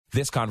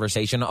This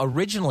conversation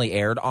originally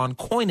aired on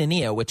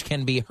Koinonia, which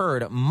can be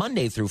heard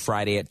Monday through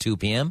Friday at 2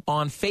 p.m.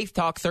 on Faith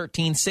Talk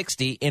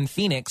 1360 in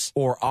Phoenix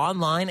or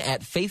online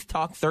at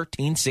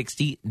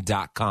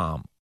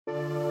faithtalk1360.com.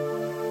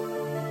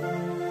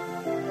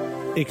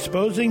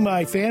 Exposing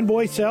my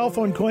fanboy self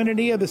on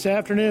Koinonia this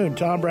afternoon.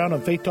 Tom Brown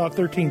on Faith Talk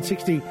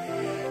 1360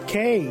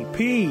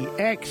 KPXQ.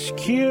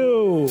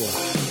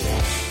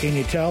 Can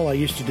you tell I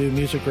used to do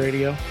music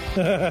radio?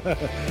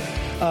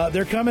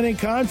 They're coming in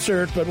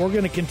concert, but we're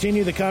going to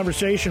continue the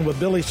conversation with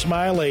Billy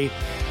Smiley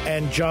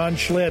and John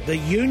Schlitt, the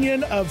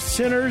Union of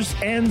Sinners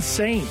and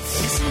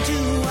Saints. Listen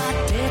to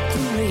our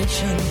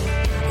declaration.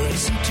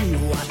 Listen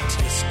to our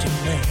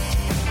testament.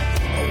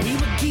 We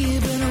were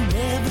given a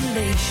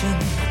revelation.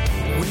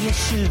 We are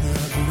sure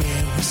of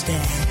where we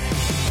stand.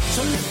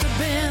 So let the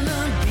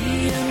banner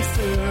be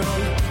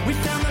unfurled. We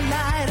found the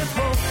light of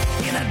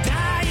hope in a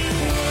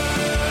dying world.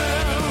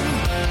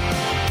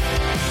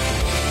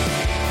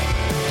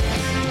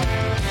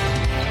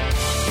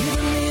 You're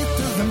the myth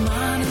of the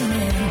modern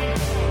man.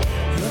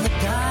 You're the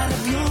god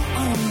of your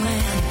own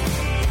land.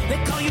 They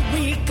call you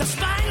weak, a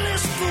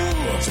spineless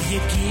fool. So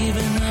you've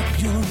given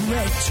up your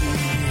right to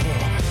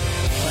war.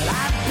 But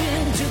I've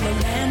been to the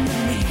land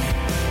of me.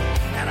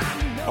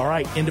 All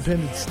right,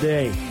 Independence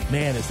Day.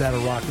 Man, is that a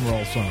rock and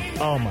roll song.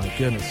 Oh, my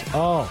goodness.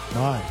 Oh,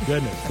 my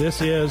goodness. This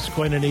is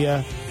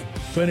Koinonia.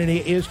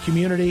 Koinonia is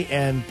community,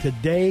 and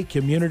today,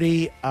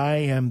 community, I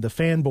am the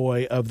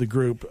fanboy of the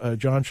group.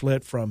 John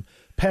Schlitt from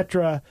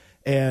Petra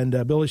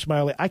and Billy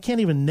Smiley. I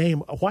can't even name.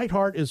 White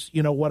Heart is,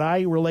 what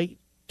I relate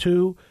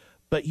to,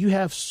 but you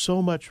have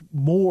so much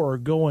more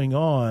going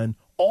on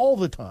all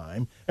the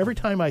time. Every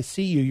time I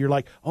see you, you're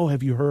like, oh,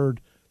 have you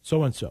heard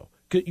so-and-so?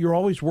 You're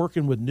always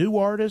working with new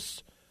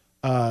artists.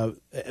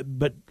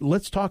 But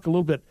let's talk a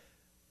little bit.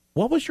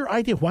 What was your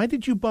idea? Why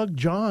did you bug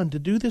John to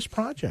do this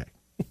project?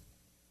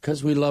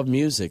 Because we love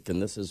music,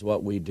 and this is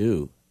what we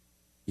do.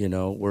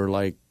 We're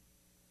like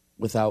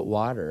without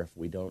water if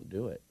we don't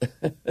do it.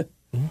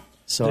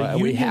 So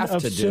we have to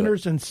do it.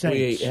 Sinners and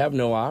Saints. We have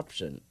no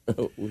option.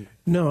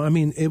 No, I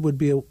mean, it would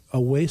be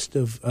a waste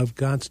of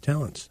God's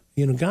talents.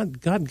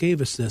 God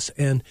gave us this,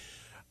 and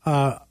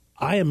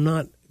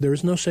there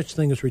is no such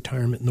thing as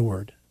retirement in the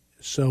Word.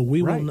 So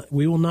we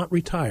will not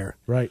retire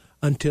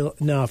until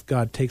now. If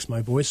God takes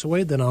my voice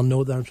away, then I'll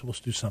know that I'm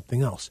supposed to do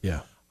something else.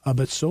 Yeah.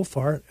 But so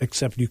far,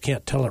 except you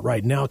can't tell it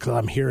right now because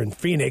I'm here in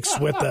Phoenix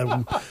with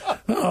them.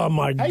 Oh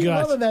my God! You're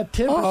loving that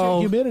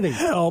 10% humidity.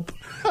 Help!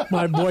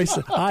 My voice.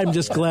 I'm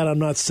just glad I'm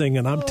not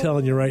singing. I'm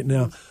telling you right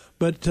now.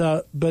 But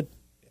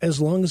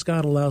as long as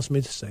God allows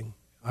me to sing,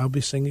 I'll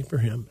be singing for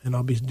Him, and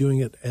I'll be doing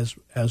it as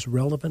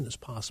relevant as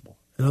possible.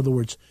 In other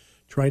words,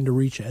 trying to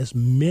reach as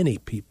many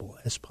people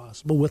as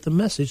possible with a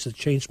message that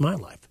changed my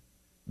life.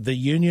 The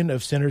Union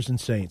of Sinners and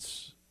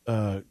Saints.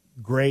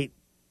 Great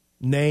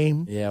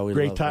name. Yeah, we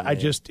great love time. the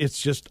name.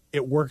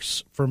 It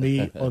works for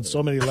me on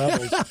so many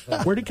levels.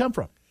 Where'd it come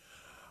from?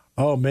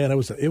 Oh man, it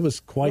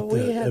was quite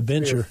the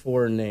adventure. 3 or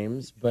 4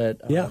 names,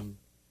 but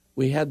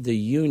we had the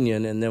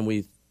Union, and then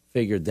we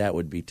figured that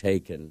wowould be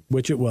taken,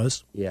 which it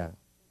was. Yeah,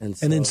 and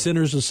then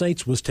Sinners and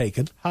Saints was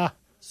taken. Ha!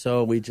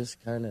 So we just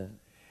kind of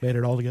made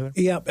it all together.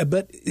 Yeah,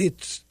 but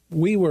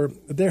we were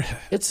there.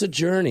 It's a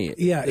journey.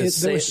 Yeah,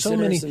 there were so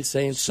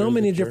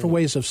many different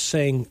ways of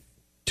saying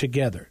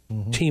together,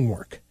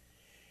 teamwork,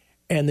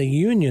 and the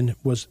Union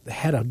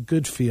had a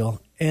good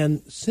feel.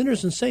 And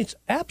Sinners and Saints,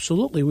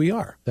 absolutely, we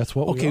are. That's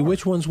what we are. Okay,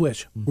 which one's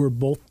which? We're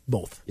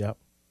both. Yep.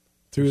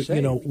 Through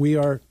we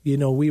were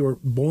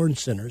born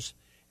sinners,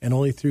 and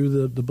only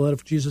through the blood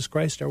of Jesus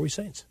Christ are we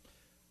saints.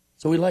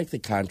 So we like the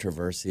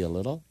controversy a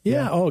little.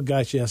 Yeah. Oh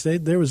gosh, yes.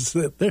 There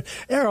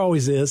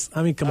always is.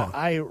 I mean, come on.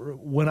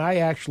 When I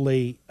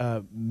actually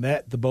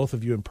met the both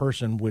of you in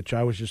person, which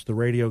I was just the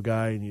radio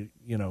guy, and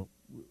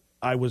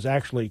I was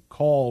actually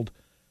called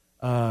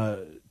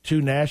to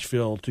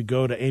Nashville to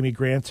go to Amy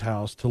Grant's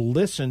house to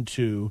listen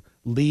to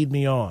Lead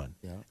Me On.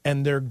 Yeah.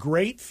 And their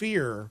great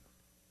fear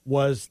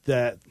was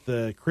that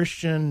the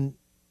Christian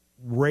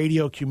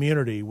radio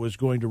community was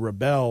going to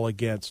rebel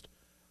against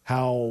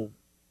how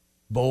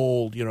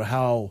bold,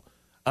 how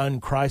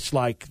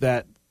unchristlike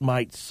that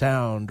might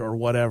sound or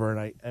whatever.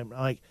 And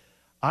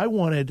I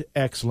wanted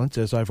excellence,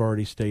 as I've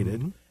already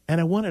stated,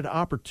 and I wanted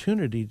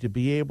opportunity to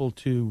be able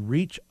to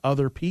reach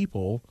other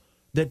people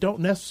that don't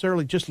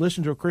necessarily just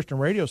listen to a Christian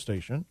radio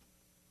station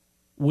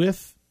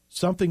with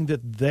something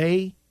that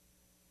they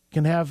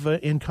can have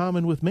in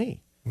common with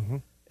me.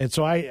 And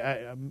so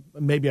I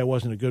maybe I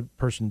wasn't a good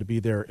person to be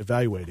there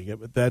evaluating it,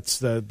 but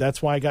that's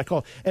why I got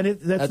called. And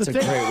that's the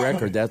thing. Great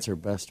record. That's her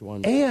best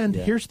one. And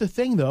here's the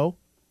thing, though.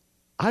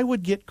 I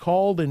would get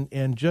called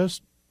and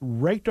just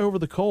raked over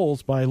the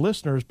coals by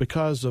listeners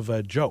because of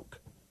a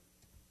joke.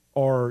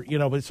 Or,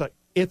 but it's like,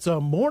 it's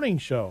a morning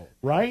show,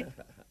 right?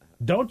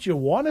 Don't you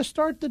want to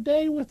start the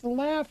day with a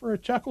laugh or a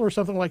chuckle or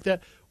something like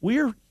that?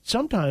 We're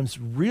sometimes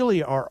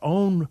really our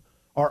own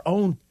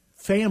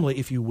family,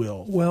 if you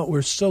will. Well,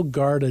 we're so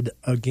guarded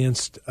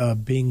against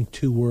being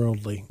too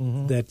worldly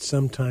that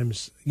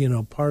sometimes,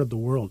 part of the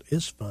world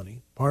is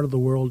funny. Part of the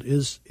world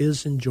is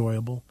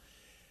enjoyable.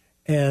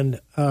 And,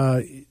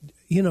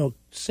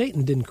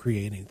 Satan didn't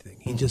create anything.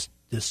 He just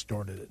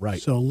distorted it.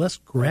 Right. So let's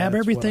grab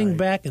everything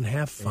back and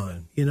have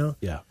fun,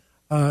 Yeah.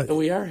 And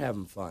we are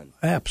having fun.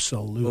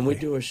 Absolutely. When we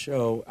do a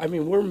show,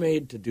 we're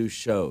made to do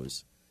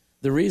shows.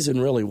 The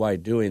reason really why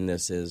doing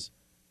this is,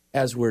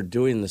 as we're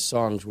doing the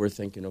songs, we're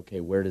thinking, okay,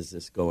 where does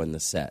this go in the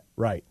set?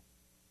 Right.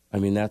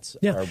 That's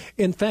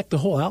In fact, the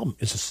whole album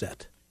is a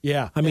set.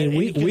 Yeah.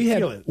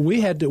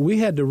 We had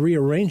to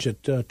rearrange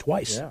it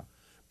twice. Yeah.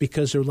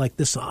 Because they're like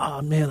this,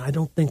 man, I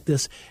don't think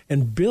this.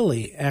 And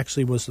Billy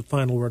actually was the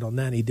final word on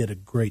that. And he did a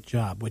great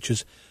job, which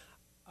is,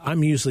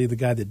 I'm usually the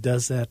guy that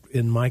does that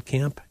in my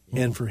camp.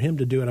 And for him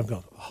to do it, I'm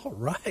going, all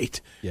right,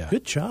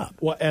 good job.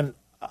 Well, and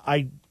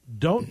I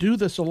don't do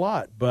this a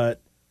lot, but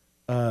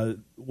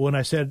when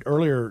I said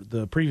earlier,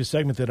 the previous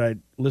segment, that I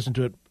listened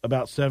to it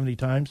about 70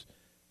 times,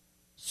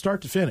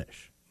 start to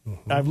finish.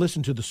 Mm-hmm. I've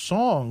listened to the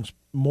songs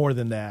more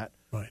than that.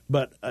 Right.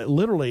 But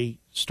literally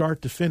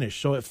start to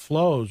finish, so it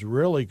flows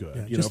really good.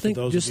 Yeah, just think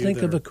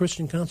of a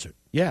Christian concert.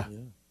 Yeah,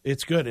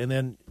 it's good. And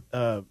then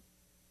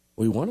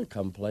we want to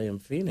come play in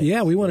Phoenix.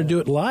 Yeah, we want to do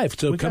it live.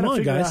 So come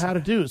on, guys. Out how to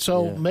do it.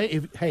 So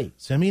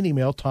send me an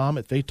email,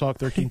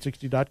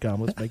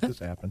 Tom@faithtalk1360.com. Let's make this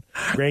happen.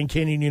 Grand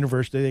Canyon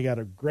University, they got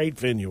a great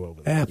venue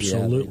over there.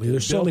 Absolutely,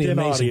 there's so many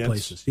amazing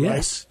places.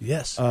 Right?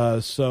 Yes.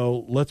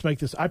 So let's make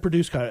this. I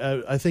produced.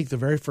 I think the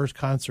very first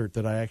concert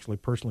that I actually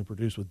personally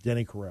produced was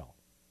Denny Correll.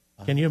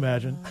 Can you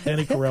imagine?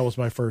 Denny Correll was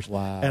my first.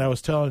 Wow. And I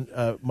was telling,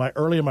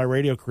 early in my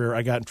radio career,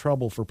 I got in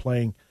trouble for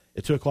playing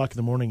at 2 o'clock in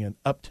the morning an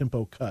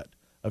up-tempo cut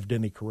of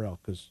Denny Correll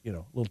because, a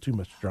little too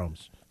much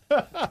drums.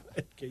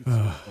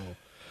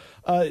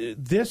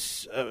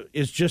 This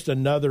is just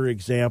another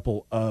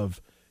example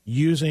of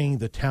using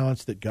the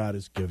talents that God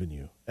has given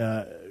you.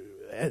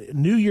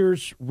 New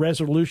Year's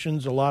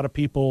resolutions, a lot of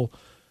people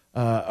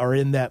are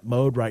in that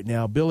mode right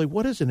now. Billy,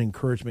 what is an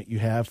encouragement you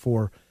have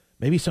for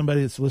maybe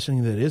somebody that's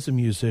listening that is a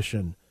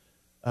musician,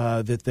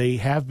 that they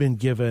have been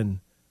given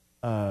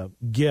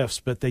gifts,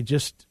 but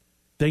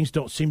things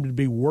don't seem to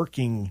be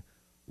working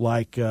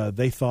like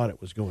they thought it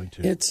was going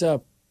to? It's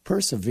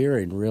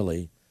persevering,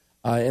 really.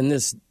 In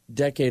this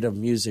decade of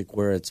music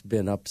where it's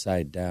been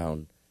upside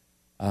down,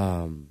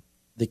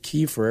 the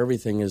key for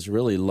everything is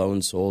really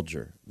lone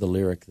soldier. The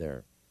lyric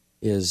there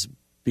is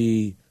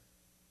be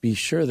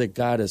sure that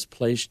God has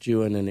placed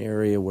you in an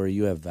area where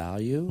you have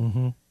value,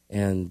 mm-hmm.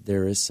 and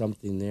there is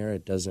something there.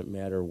 It doesn't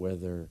matter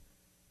whether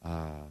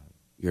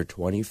you're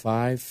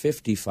 25,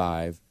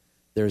 55.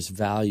 There's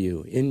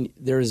value in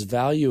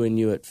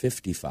you at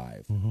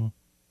 55 mm-hmm.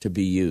 to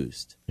be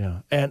used.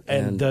 Yeah,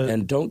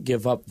 and don't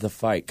give up the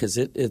fight, because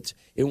it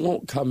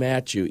won't come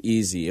at you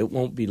easy. It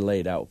won't be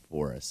laid out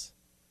for us.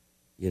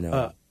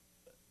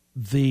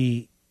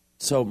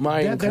 So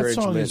my encouragement,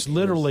 that song is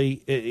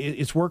literally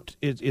it's worked.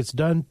 It's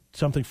done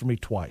something for me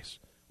twice.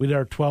 We did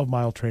our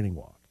 12-mile training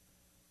walk.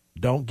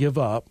 Don't give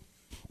up.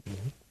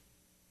 Mm-hmm.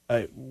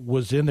 I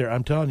was in there.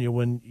 I'm telling you,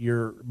 when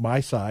you're my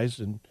size,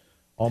 and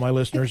all my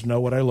listeners know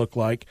what I look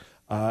like,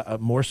 a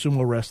more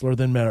sumo wrestler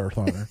than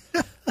marathoner,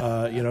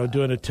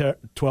 doing a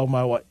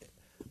 12-mile walk.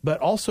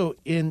 But also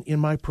in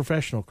my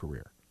professional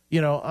career,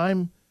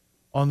 I'm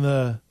on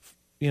the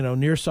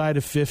near side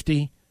of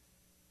 50.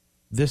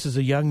 This is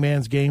a young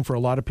man's game for a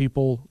lot of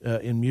people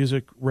in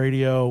music,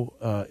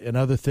 radio, and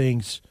other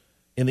things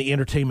in the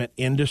entertainment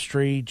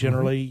industry.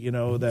 Generally,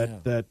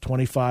 mm-hmm. that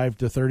 25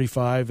 to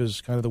 35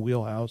 is kind of the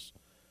wheelhouse.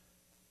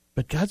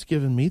 But God's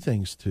given me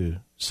things to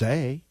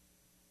say.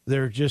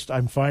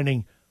 I'm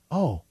finding,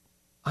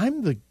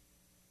 I'm the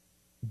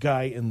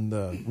guy in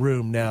the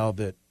room now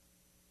that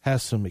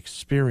has some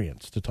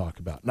experience to talk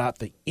about, not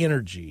the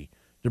energy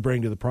to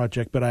bring to the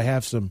project, but I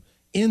have some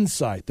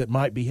insight that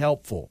might be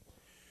helpful.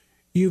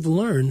 You've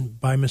learned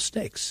by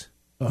mistakes.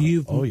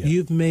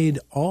 You've made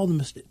all the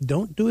mistakes.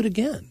 Don't do it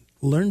again.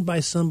 Learn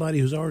by somebody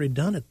who's already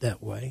done it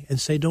that way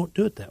and say, don't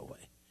do it that way.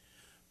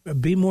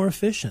 Be more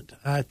efficient.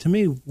 To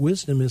me,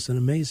 wisdom is an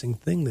amazing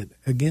thing that,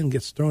 again,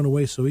 gets thrown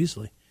away so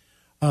easily.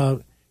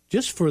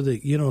 Just for the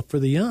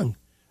young,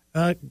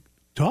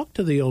 talk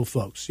to the old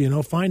folks.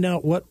 Find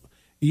out what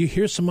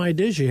here's some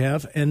ideas you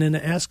have, and then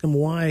ask them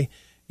why.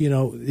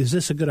 Is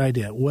this a good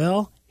idea?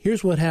 Well,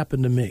 here's what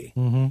happened to me.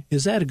 Mm-hmm.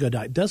 Is that a good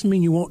idea? Doesn't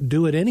mean you won't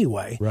do it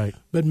anyway, right?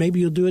 But maybe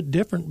you'll do it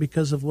different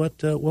because of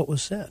what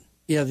was said.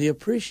 Yeah, the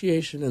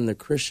appreciation in the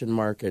Christian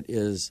market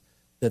is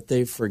that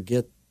they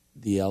forget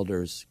the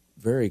elders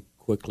very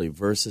quickly,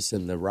 versus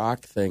in the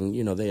rock thing,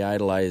 they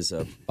idolize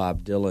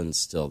Bob Dylan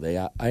still. They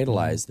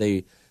idolize,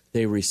 mm-hmm.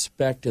 they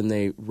respect, and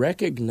they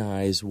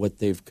recognize what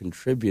they've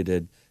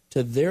contributed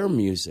to their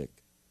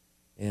music.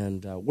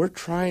 And we're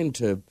trying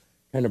to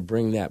kind of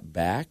bring that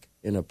back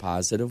in a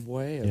positive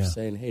way of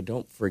saying, hey,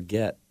 don't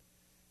forget,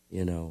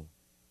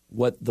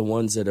 what the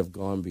ones that have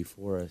gone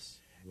before us.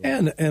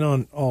 And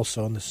on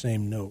the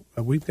same note,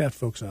 we've got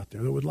folks out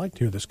there that would like to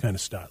hear this kind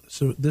of style.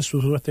 So this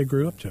was what they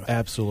grew up to.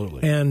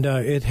 Absolutely. And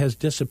it has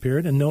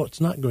disappeared, and no,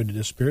 it's not going to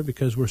disappear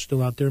because we're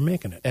still out there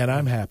making it. And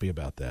I'm happy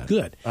about that.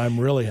 Good. I'm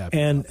really happy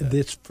about that. And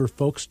it's for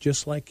folks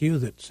just like you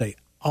that say,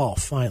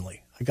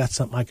 finally, I got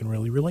something I can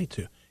really relate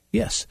to.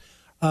 Yes.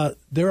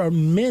 There are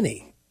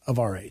many of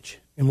our age,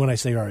 and when I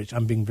say our age,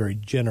 I'm being very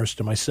generous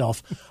to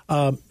myself.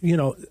 From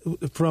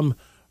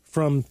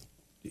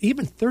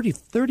even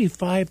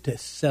 35 to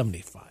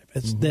 75,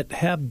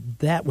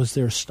 that was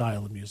their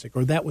style of music,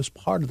 or that was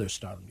part of their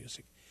style of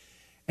music.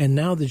 And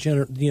now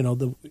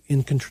the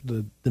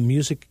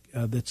music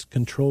that's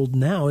controlled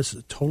now is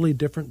a totally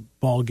different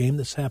ball game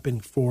that's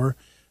happening for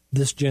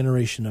this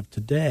generation of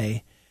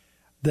today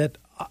that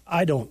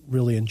I don't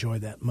really enjoy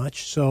that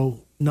much.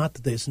 So not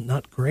that it's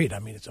not great. I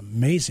mean, it's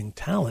amazing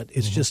talent.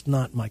 It's just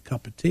not my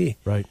cup of tea.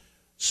 Right.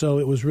 So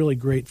it was really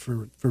great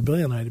for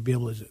Billy and I to be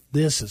able to say,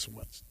 this is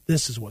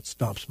what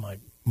stops my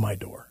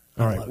door.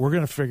 All right, we're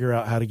going to figure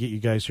out how to get you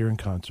guys here in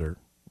concert.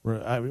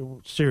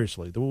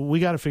 Seriously, we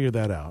got to figure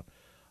that out.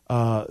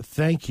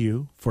 Thank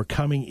you for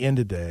coming in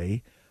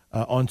today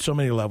on so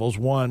many levels.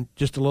 One,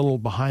 just a little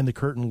behind the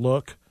curtain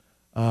look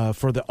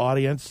for the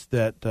audience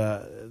that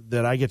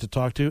I get to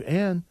talk to,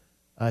 and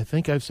I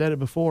think I've said it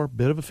before,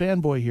 bit of a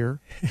fanboy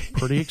here.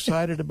 Pretty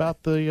excited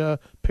about the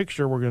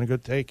picture we're going to go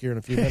take here in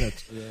a few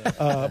minutes.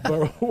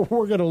 But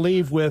we're going to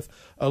leave with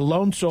a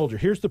Lone Soldier.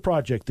 Here's the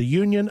project, The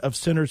Union of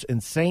Sinners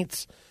and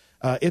Saints.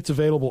 It's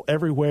available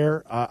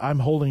everywhere. I'm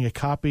holding a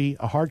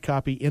hard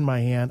copy in my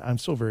hand. I'm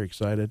so very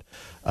excited.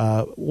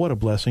 What a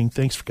blessing.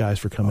 Thanks, guys,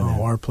 for coming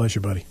in. Our pleasure,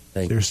 buddy.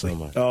 Thank you so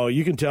much. Oh,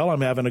 you can tell I'm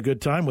having a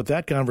good time with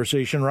that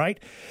conversation, right?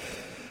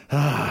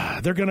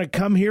 They're going to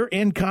come here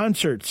in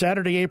concert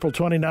Saturday, April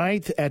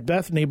 29th at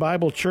Bethany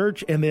Bible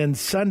Church, and then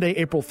Sunday,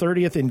 April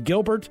 30th in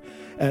Gilbert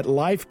at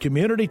Life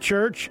Community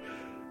Church.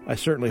 I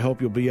certainly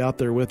hope you'll be out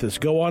there with us.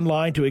 Go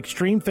online to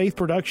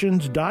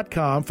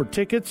extremefaithproductions.com for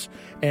tickets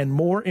and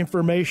more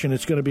information.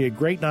 It's going to be a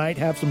great night.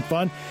 Have some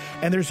fun.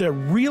 And there's a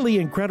really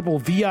incredible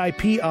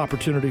VIP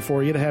opportunity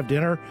for you to have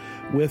dinner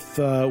with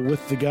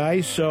the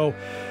guys. So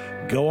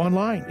go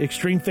online,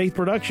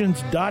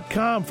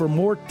 extremefaithproductions.com for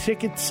more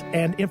tickets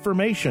and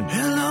information.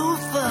 Hello,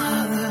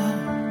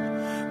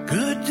 Father.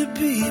 Good to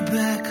be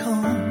back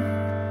home.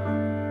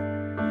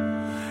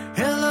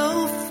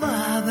 Hello,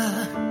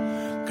 Father.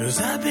 'Cause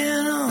I've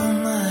been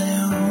on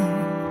my own,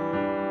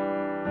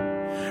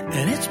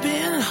 and it's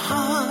been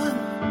hard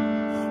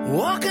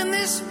walking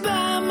this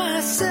by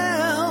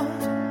myself,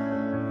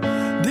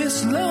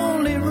 this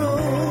lonely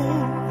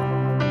road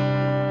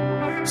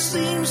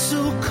seems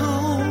so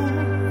cold.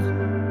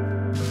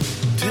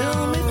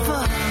 Tell me,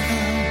 Father,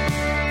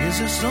 is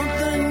there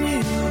something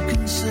you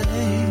can say?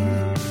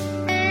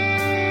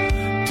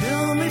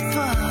 Tell me,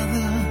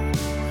 Father,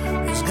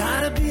 there's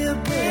gotta be a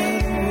better way.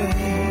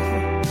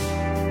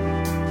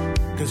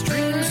 'Cause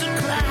dreams are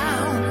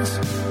clouds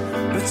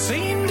that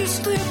seem to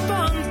slip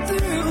on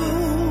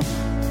through.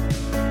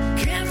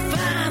 Can't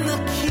find the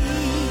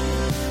key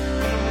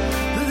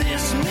to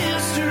this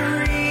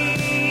mystery.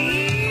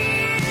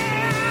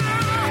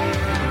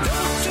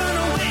 Don't turn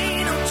away,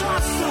 don't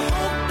toss the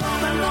hope on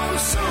the lone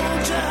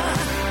soldier.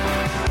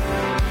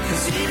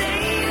 'Cause it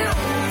ain't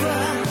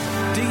over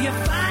till you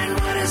find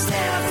what is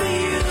there for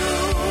you.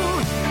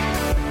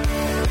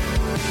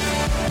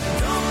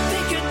 Don't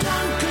think you're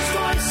done, 'cause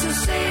voices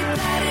say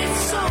that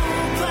it's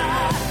over.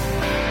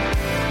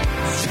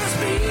 Just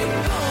be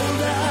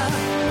bolder.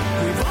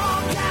 We've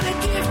all got a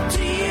gift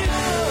to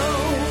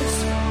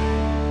use.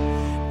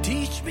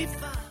 Teach me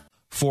fun.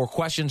 For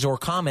questions or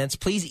comments,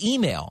 please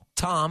email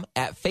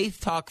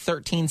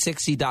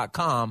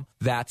Tom@faithtalk1360.com.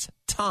 That's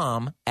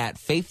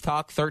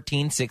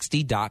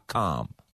Tom@faithtalk1360.com.